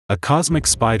A cosmic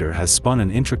spider has spun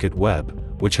an intricate web,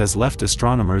 which has left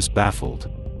astronomers baffled.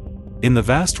 In the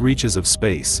vast reaches of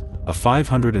space, a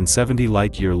 570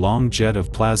 light-year-long jet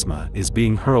of plasma is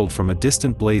being hurled from a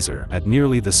distant blazar at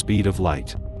nearly the speed of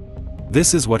light.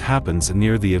 This is what happens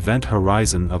near the event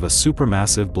horizon of a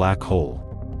supermassive black hole.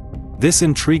 This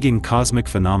intriguing cosmic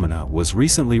phenomena was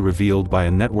recently revealed by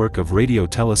a network of radio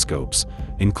telescopes,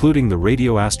 including the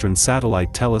Radioastron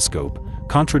Satellite Telescope,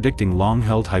 contradicting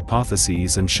long-held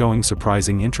hypotheses and showing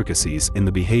surprising intricacies in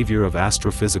the behavior of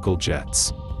astrophysical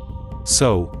jets.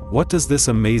 So, what does this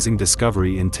amazing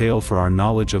discovery entail for our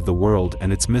knowledge of the world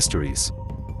and its mysteries?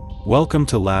 Welcome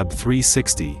to Lab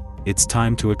 360, it's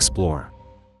time to explore.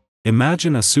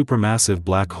 Imagine a supermassive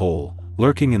black hole,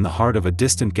 lurking in the heart of a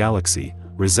distant galaxy,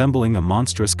 resembling a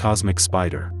monstrous cosmic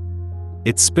spider.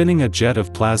 It's spinning a jet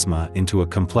of plasma into a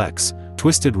complex,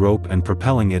 twisted rope and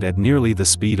propelling it at nearly the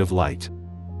speed of light.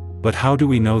 But how do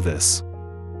we know this?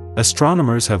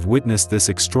 Astronomers have witnessed this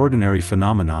extraordinary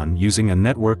phenomenon using a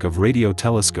network of radio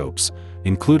telescopes,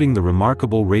 including the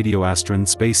remarkable Radioastron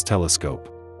Space Telescope.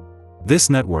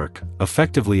 This network,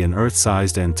 effectively an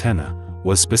Earth-sized antenna,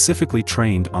 was specifically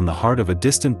trained on the heart of a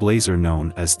distant blazar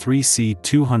known as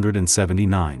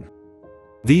 3C279.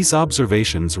 These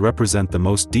observations represent the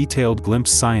most detailed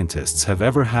glimpse scientists have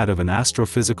ever had of an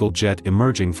astrophysical jet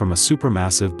emerging from a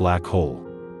supermassive black hole.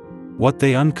 What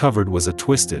they uncovered was a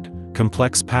twisted,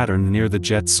 complex pattern near the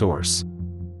jet's source.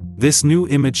 This new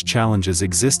image challenges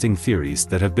existing theories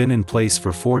that have been in place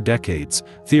for 4 decades,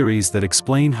 theories that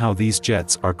explain how these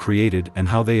jets are created and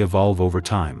how they evolve over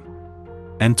time.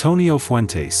 Antonio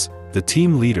Fuentes, the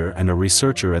team leader and a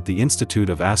researcher at the Institute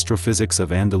of Astrophysics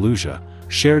of Andalusia,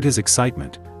 shared his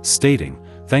excitement, stating,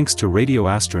 "Thanks to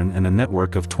Radioastron and a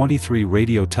network of 23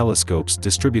 radio telescopes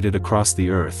distributed across the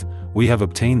Earth, we have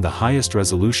obtained the highest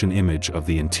resolution image of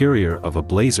the interior of a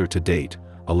blazar to date,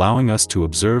 allowing us to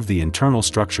observe the internal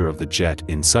structure of the jet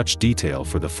in such detail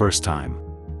for the first time."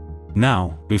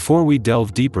 Now, before we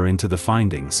delve deeper into the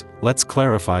findings, let's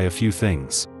clarify a few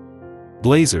things.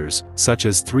 Blazars, such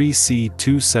as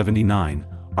 3C279,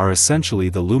 are essentially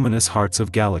the luminous hearts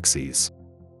of galaxies.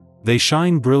 They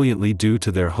shine brilliantly due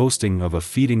to their hosting of a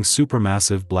feeding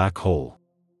supermassive black hole.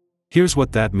 Here's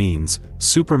what that means: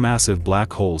 supermassive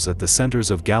black holes at the centers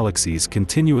of galaxies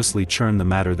continuously churn the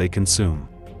matter they consume.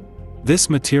 This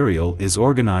material is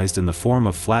organized in the form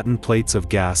of flattened plates of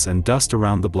gas and dust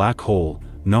around the black hole,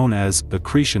 known as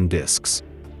accretion disks.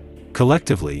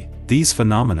 Collectively, these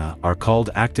phenomena are called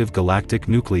active galactic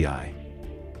nuclei.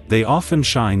 They often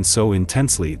shine so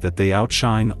intensely that they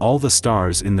outshine all the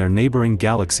stars in their neighboring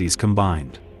galaxies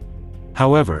combined.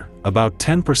 However, about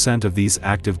 10% of these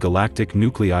active galactic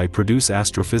nuclei produce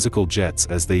astrophysical jets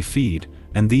as they feed,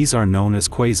 and these are known as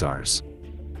quasars.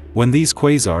 When these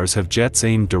quasars have jets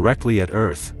aimed directly at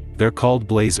Earth, they're called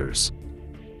blazars.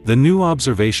 The new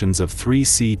observations of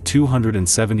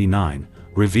 3C279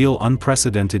 reveal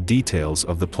unprecedented details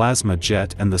of the plasma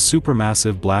jet and the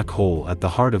supermassive black hole at the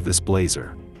heart of this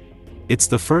blazar. It's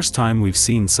the first time we've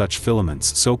seen such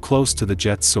filaments so close to the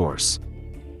jet's source.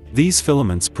 These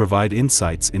filaments provide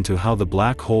insights into how the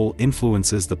black hole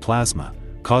influences the plasma,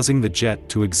 causing the jet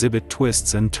to exhibit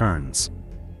twists and turns.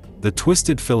 The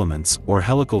twisted filaments, or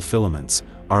helical filaments,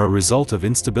 are a result of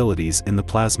instabilities in the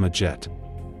plasma jet.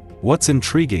 What's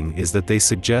intriguing is that they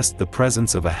suggest the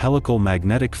presence of a helical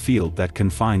magnetic field that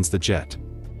confines the jet.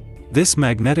 This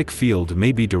magnetic field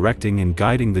may be directing and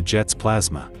guiding the jet's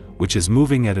plasma, which is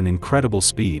moving at an incredible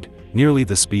speed, nearly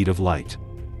the speed of light.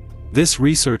 This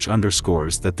research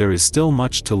underscores that there is still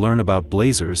much to learn about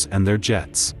blazars and their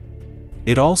jets.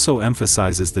 It also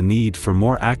emphasizes the need for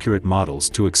more accurate models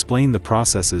to explain the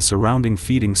processes surrounding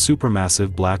feeding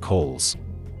supermassive black holes.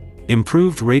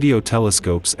 Improved radio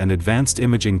telescopes and advanced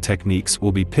imaging techniques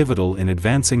will be pivotal in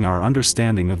advancing our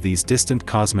understanding of these distant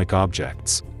cosmic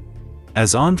objects.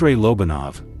 As Andrei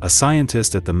Lobanov, a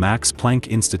scientist at the Max Planck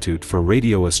Institute for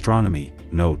Radio Astronomy,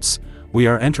 notes, "We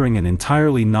are entering an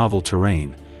entirely novel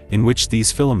terrain, in which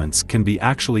these filaments can be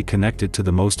actually connected to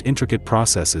the most intricate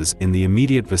processes in the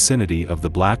immediate vicinity of the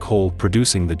black hole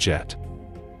producing the jet."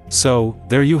 So,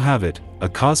 there you have it, a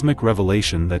cosmic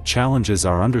revelation that challenges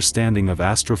our understanding of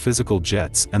astrophysical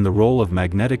jets and the role of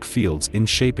magnetic fields in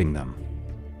shaping them.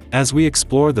 As we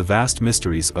explore the vast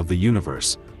mysteries of the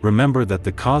universe, remember that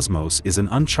the cosmos is an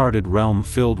uncharted realm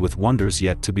filled with wonders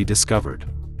yet to be discovered.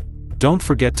 Don't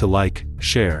forget to like,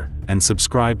 share, and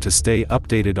subscribe to stay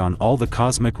updated on all the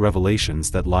cosmic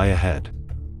revelations that lie ahead.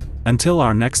 Until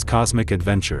our next cosmic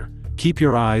adventure, keep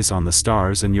your eyes on the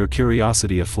stars and your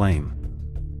curiosity aflame.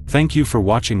 Thank you for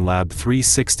watching Lab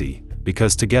 360,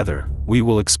 because together, we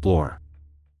will explore.